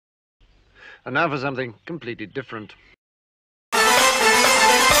And now for something completely different.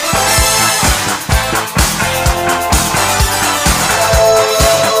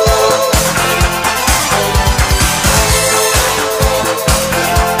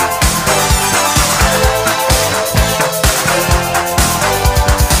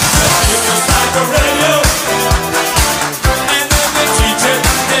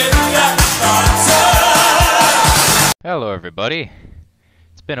 Hello everybody.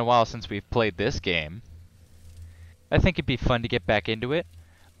 It's been a while since we've played this game. I think it'd be fun to get back into it.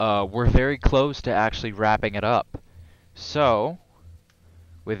 We're very close to actually wrapping it up. So,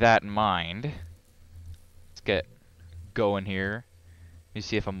 with that in mind, let's get going here. Let me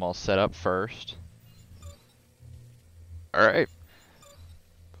see if I'm all set up first. Alright.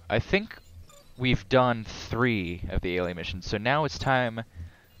 I think we've done 3 of the alien missions, so now it's time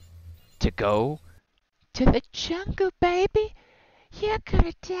to go to the jungle, baby. You're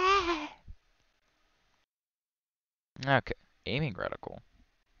gonna die. Okay, aiming reticle.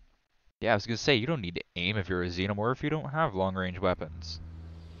 Yeah, I was gonna say, you don't need to aim if you're a xenomorph if you don't have long-range weapons.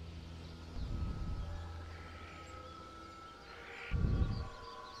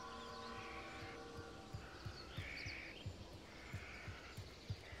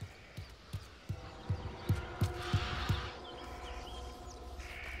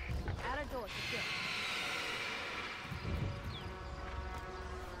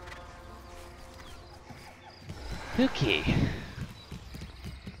 Okay.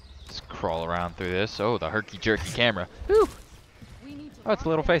 Let's crawl around through this. Oh, the herky-jerky camera. Whew. Oh, it's a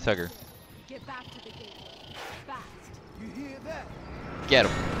little facehugger. Get back to the gate. Fast. You hear that? Get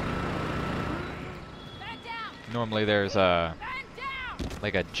him. Man down. Normally there's Man down.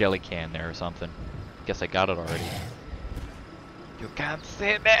 like a jelly can there or something. Guess I got it already. You can't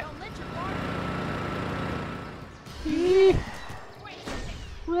see me. Don't let your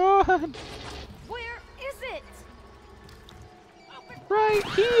guard. Run! Where is it? Right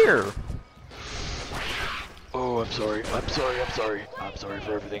here! Oh, I'm sorry. I'm sorry. I'm sorry. I'm sorry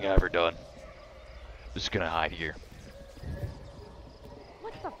for everything I've ever done. Just gonna hide here.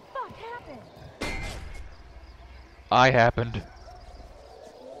 What the fuck happened? I happened.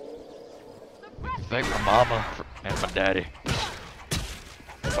 Thank my mama and my daddy.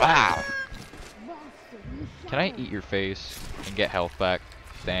 Wow! Can I eat your face and get health back?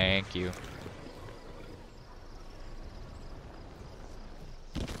 Thank you.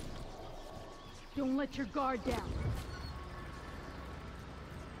 Don't let your guard down.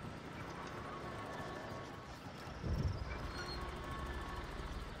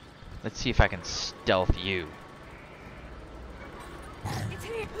 Let's see if I can stealth you. It's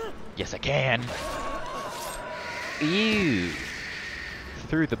here. Yes, I can. Ew.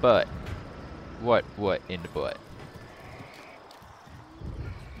 Through the butt. What in the butt?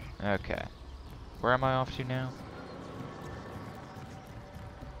 Okay. Where am I off to now?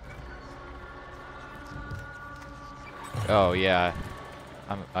 Oh yeah.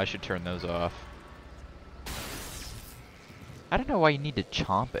 I should turn those off. I don't know why you need to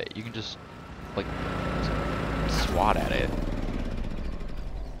chomp it. You can just like swat at it.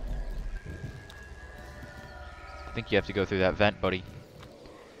 I think you have to go through that vent, buddy.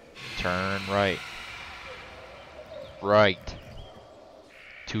 Turn right. Right.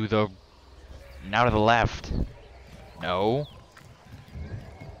 To the... Now to the left. No.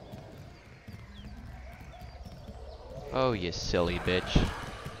 Oh, you silly bitch.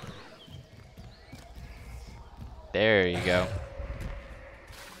 There you go.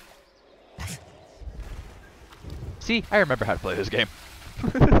 See, I remember how to play this game.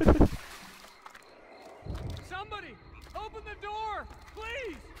 Somebody, open the door,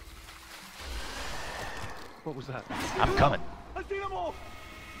 please! What was that? I'm coming. I see them all!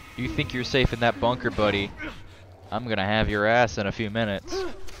 You think you're safe in that bunker, buddy? I'm gonna have your ass in a few minutes.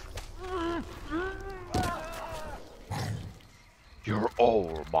 You're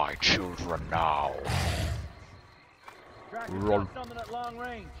all my children now. Run. Something at long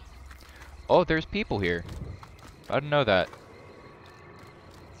range. Oh, there's people here. I didn't know that.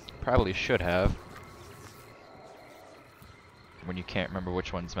 Probably should have. When you can't remember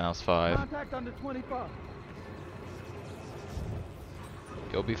which one's mouse 5. Contact under 25.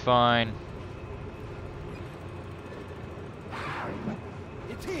 You'll be fine.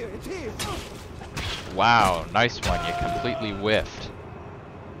 It's here, it's here. Wow, nice one. You completely whiffed.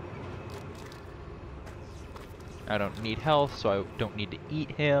 I don't need health, so I don't need to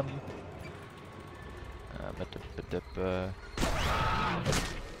eat him.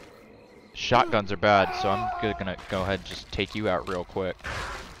 Shotguns are bad, so I'm gonna go ahead and just take you out real quick.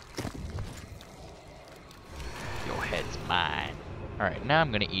 Your head's mine. Alright, now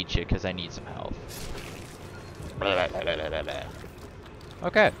I'm gonna eat you because I need some health.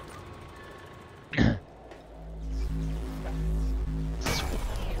 Okay.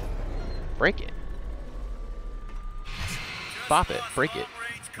 Break it. Bop it. Break it.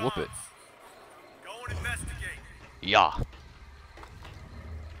 Whoop it. Go and investigate. Yeah.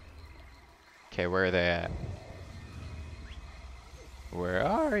 Okay, where are they at? Where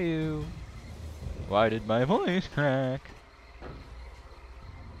are you? Why did my voice crack?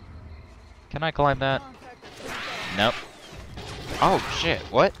 Can I climb that? Nope. Oh shit,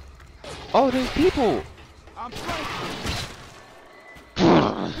 what? Oh, there's people! I'm flanking.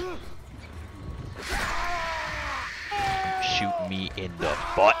 Shoot me in the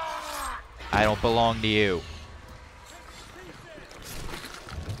butt. I don't belong to you.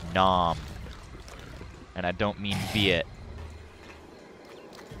 Nom. And I don't mean Viet.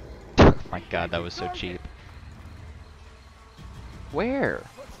 My god, that was so cheap. Where?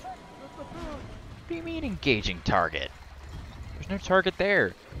 What do you mean engaging target? There's no target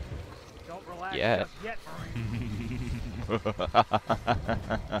there. Don't relax Yeah. just yet,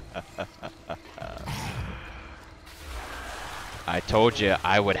 I told you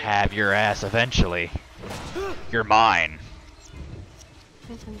I would have your ass eventually. You're mine.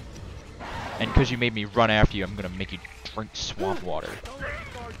 And because you made me run after you, I'm gonna make you drink swamp water.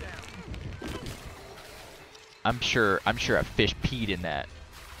 I'm sure a fish peed in that.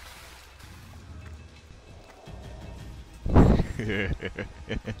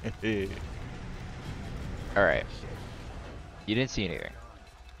 Alright. You didn't see anything.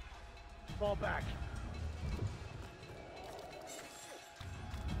 Fall back.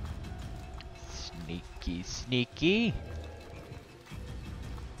 Sneaky, sneaky.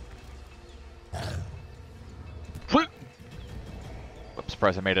 I'm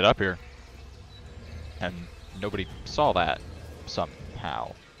surprised I made it up here. And nobody saw that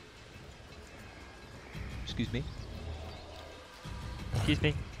somehow. Excuse me. Excuse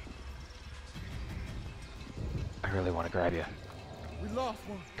me. I really want to grab you. We lost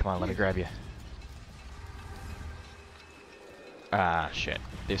one. Come on, let me grab you. Ah, shit.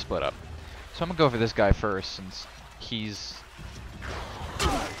 They split up. So I'm gonna go for this guy first, since he's...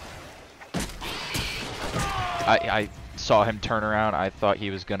 I saw him turn around. I thought he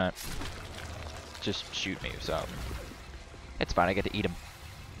was gonna just shoot me, so... It's fine, I get to eat him.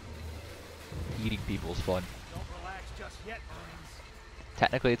 Eating people's fun. Don't relax just yet, Marines.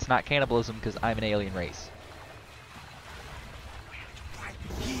 Technically, it's not cannibalism, because I'm an alien race.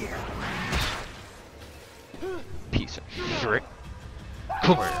 Piece of shit.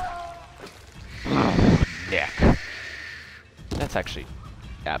 Come here. Neck. That's actually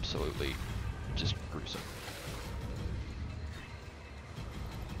absolutely just gruesome.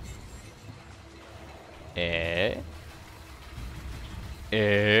 Eh?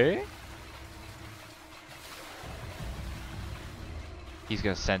 He's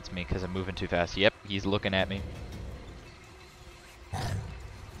gonna sense me because I'm moving too fast. Yep, he's looking at me.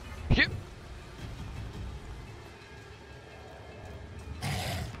 Yep.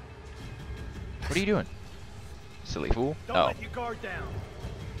 What are you doing? Silly fool. Don't Oh. let your guard down.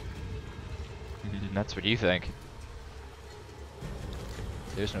 That's what you think.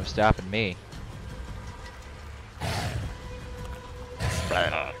 There's no stopping me.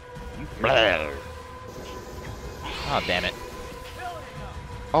 Oh, damn it.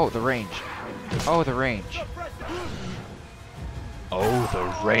 Oh, the range. Oh, the range. Oh, the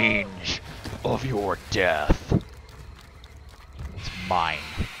range of your death. It's mine.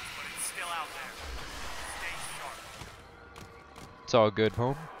 But it's still out there. Stay sharp. It's all good,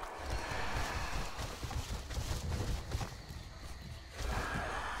 home.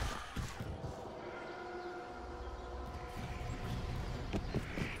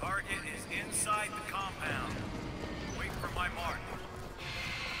 Target is inside the compound. Wait for my mark.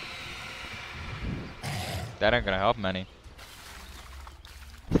 That ain't gonna help him any.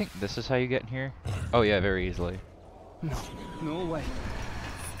 I think this is how you get in here. Oh yeah, very easily. No way.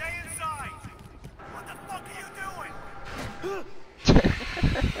 Stay inside. What the fuck are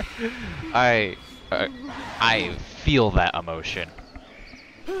you doing? I feel that emotion.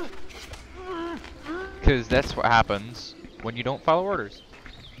 Cause that's what happens when you don't follow orders.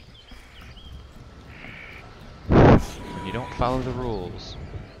 When you don't follow the rules.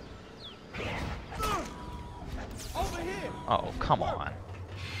 Over here. Oh, come on.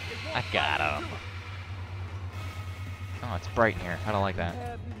 I got him. Oh, it's bright in here. I don't like that.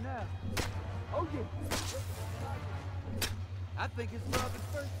 Have you now. Oh yeah. I think it's love at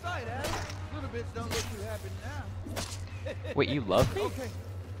first sight, Adam. Little bits don't look too happy now. Wait, you love me? Okay.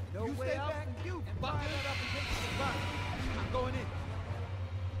 No you way stay out back and you fire that up and take the spot. I'm going in.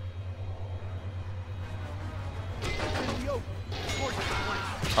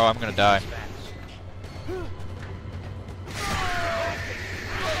 Oh, I'm gonna die.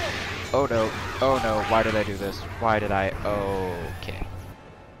 Oh no. Oh no. Why did I do this? Why did I? Okay.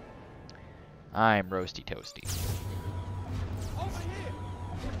 I'm roasty toasty. Over here.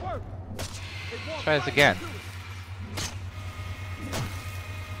 It worked. They walked Try this right again. into it.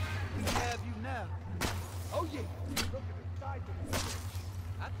 We have you now. Oh yeah. Look at the size of it.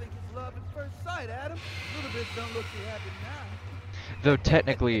 I think it's love at first sight, Adam. Little bits don't look too happy now. Though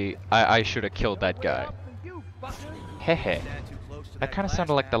technically, I should have killed that guy. Hehe. That kind of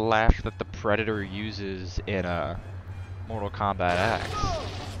sounded like the laugh that the Predator uses in Mortal Kombat X.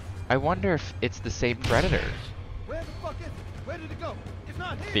 I wonder if it's the same Predator. Where the fuck is it? Where did it go? It's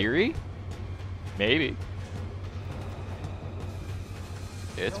not here. Theory? Maybe.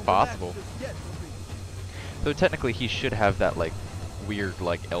 It's possible. Though technically he should have that like weird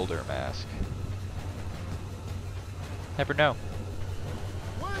like elder mask. Never know.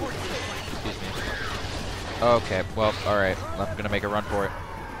 Excuse me. Okay, well, alright. I'm gonna make a run for it.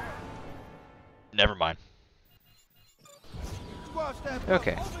 Never mind.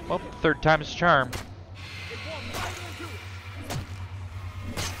 Okay, well, third time's a charm.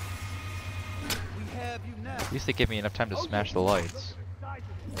 At least they give me enough time to smash the lights.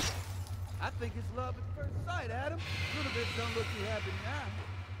 I think it's love at first sight, Adam. Little bits don't look too happy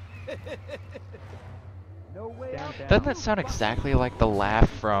now. No way out. Doesn't that sound exactly like the laugh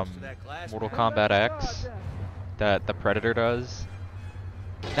from Mortal Kombat X that the Predator does?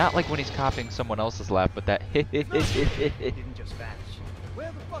 Not like when he's copying someone else's laugh, but that Didn't just vanish.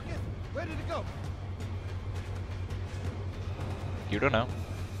 Where the fuck is it? Where did it go? You don't know.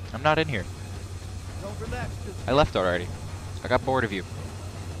 I'm not in here. Don't relax, just I left already. I got bored of you.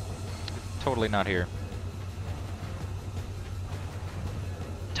 Totally not here.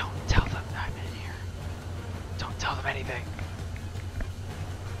 Don't tell them I'm in here. Don't tell them anything.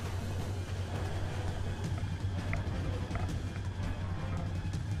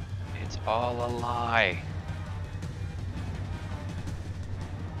 It's all a lie.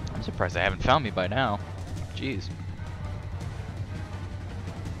 I'm surprised they haven't found me by now. Jeez.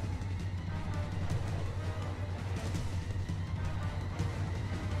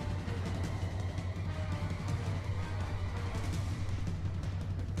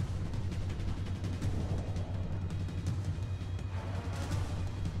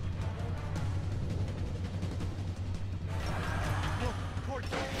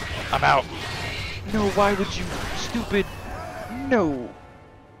 I'm out. No, why would you? Stupid. No.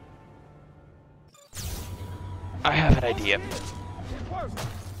 I have an idea. it worked.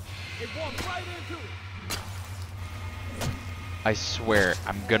 It walked right into it. I swear,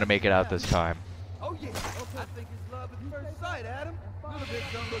 I'm gonna make it out this time. Oh yeah. Okay. I think it's love at first sight, Adam. Little bits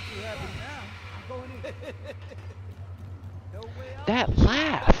don't look too happy now. I'm going in. No way out. That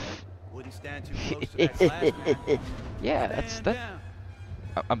laugh. Wouldn't stand too close to that glass, man. Yeah, that's Stand that. down.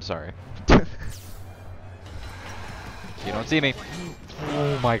 I'm sorry. You don't see me.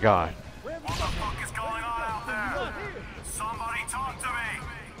 Oh my god. Where the What the fuck is going on out there? here? Somebody talk to me!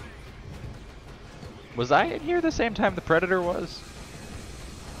 Was I in here the same time the Predator was?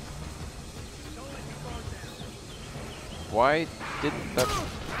 Why didn't the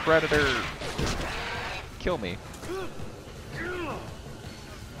Predator kill me?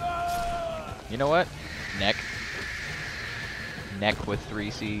 You know what? Neck. Neck with 3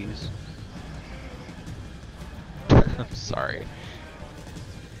 C's. I'm sorry.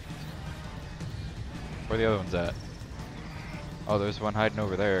 Where the other one's at? Oh, there's one hiding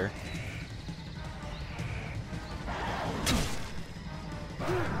over there.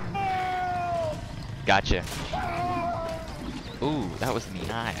 Gotcha. Ooh, that was in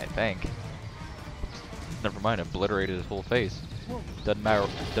the eye, I think. Never mind, obliterated his whole face. Doesn't matter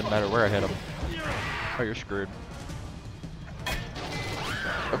where I hit him. Oh, you're screwed.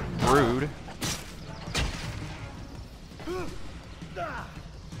 Rude.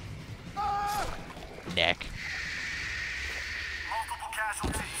 Neck. Multiple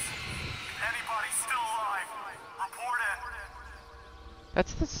casualties. Anybody still alive? Report in.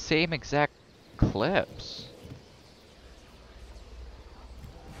 That's the same exact clips.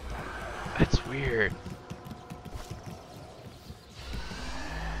 That's weird.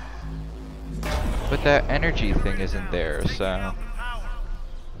 But that energy thing isn't there, so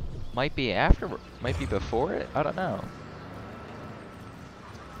might be after, might be before it. I don't know.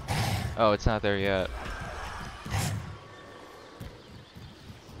 Oh, it's not there yet.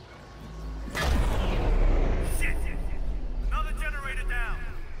 Shit! Another generator down.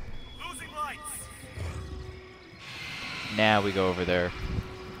 Losing lights. Now we go over there.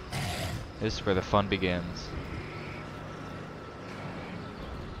 This is where the fun begins.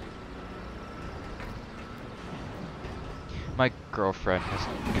 My girlfriend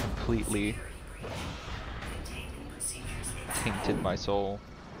has completely tainted my soul.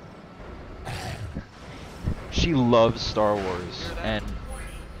 She loves Star Wars, and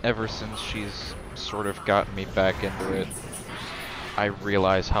ever since she's sort of gotten me back into it, I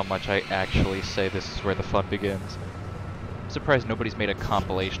realize how much I actually say this is where the fun begins. I'm surprised nobody's made a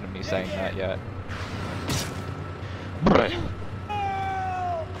compilation of me saying that yet.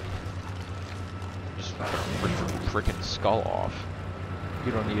 Just rip your frickin' skull off.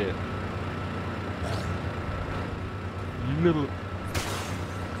 You don't need it.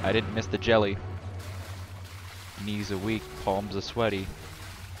 I didn't miss the jelly. Knees are weak, palms are sweaty.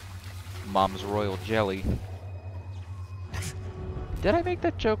 Mom's royal jelly. Did I make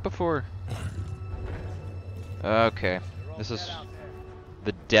that joke before? Okay, this is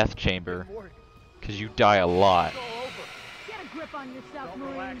the death chamber, because you die a lot. Get a grip on yourself,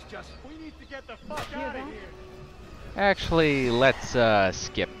 Marine. Relax, Justin. We need to get the fuck Hear out of that? here. Actually, let's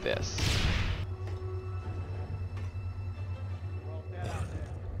skip this. We're all dead out there.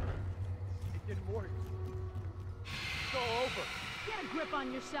 It didn't work. It's all over. Get a grip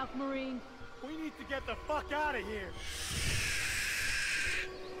on yourself, Marine. We need to get the fuck out of here.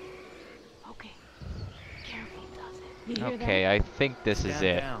 Okay. Careful, does it? You hear Okay, I think this is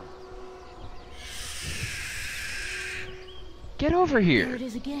it. Get over that? There here! it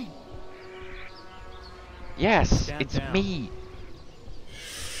is again. Yes, Stand it's down. me!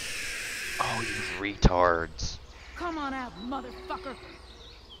 Oh, you retards. Come on out, motherfucker.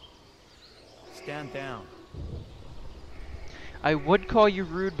 Stand down. I would call you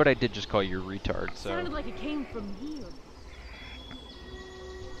rude, but I did just call you a retard, so... Sounded like it came from here.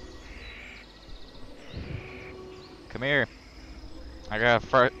 Come here. I got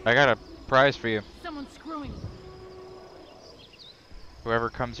a prize for you. Someone's screwing. Whoever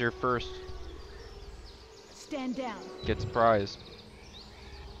comes here first Stand down. gets a prize.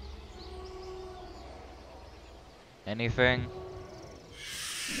 Anything?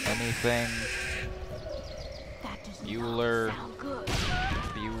 Anything? That does Bueller. not sound good.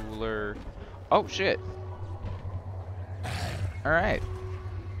 Bueller. Oh shit. Alright.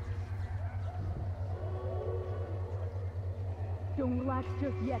 Don't relax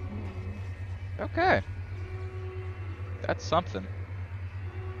just yet, man. Okay. That's something.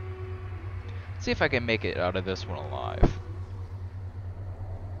 Let's see if I can make it out of this one alive.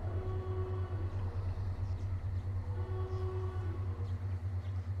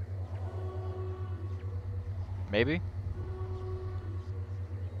 Maybe?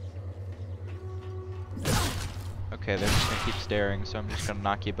 Okay, they're just gonna keep staring, so I'm just gonna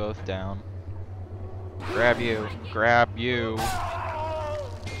knock you both down. Grab you. Grab you.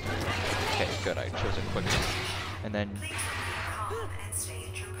 Okay, good. I chose it quickly. And then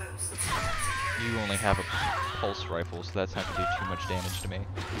you only have a pulse rifle, so that's not gonna do too much damage to me.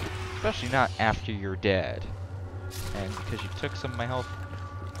 Especially not after you're dead. And because you took some of my health.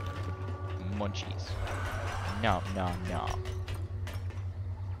 Munchies. No, no, no.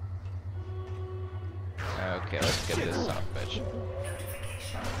 Okay, let's get this son of a bitch.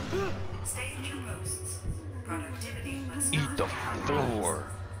 Eat the floor.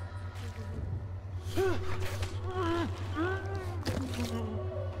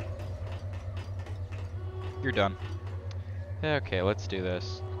 You're done. Okay, let's do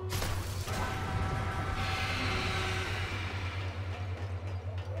this.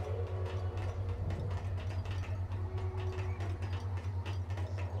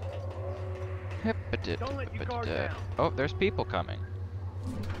 Don't let your guard down. Oh, there's people coming.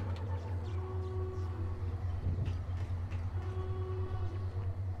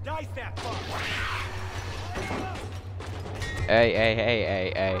 Dice that fuck. Hey, hey, hey,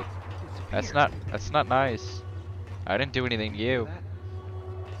 hey, hey. That's not nice. I didn't do anything to you.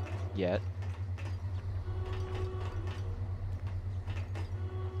 Yet.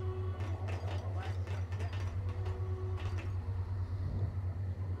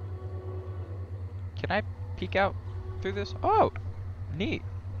 Can I peek out through this? Oh, neat.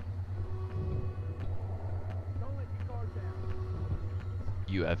 Don't let your guard down.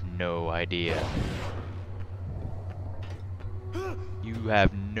 You have no idea. You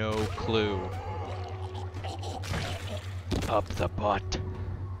have no clue. Up the butt.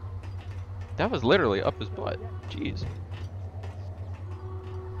 That was literally up his butt. Jeez.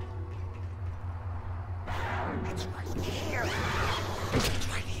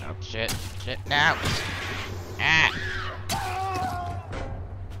 Oh shit. Shit now. Ah.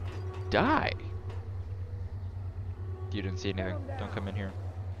 Die. You didn't see anything. Don't come in here.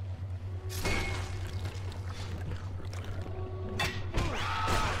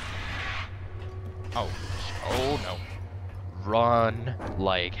 Oh. Oh no. run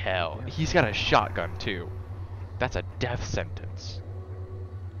like hell. He's got a shotgun too. That's a death sentence.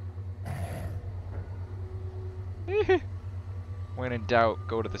 When in doubt,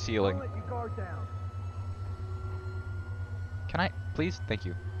 go to the ceiling. Don't let your guard down. Can I, please? Thank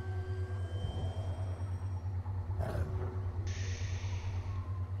you.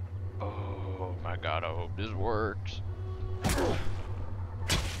 Oh my god, I hope this works.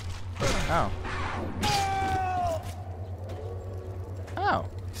 Oh. Oh.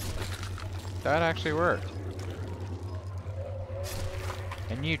 That actually worked.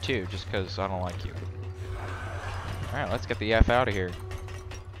 And you too, just because I don't like you. Alright, let's get the F out of here.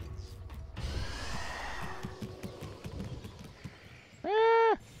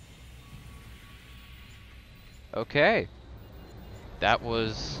 Ah. Okay. That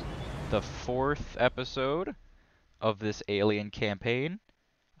was the 4th episode of this alien campaign.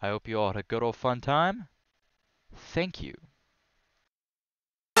 I hope you all had a good old fun time. Thank you.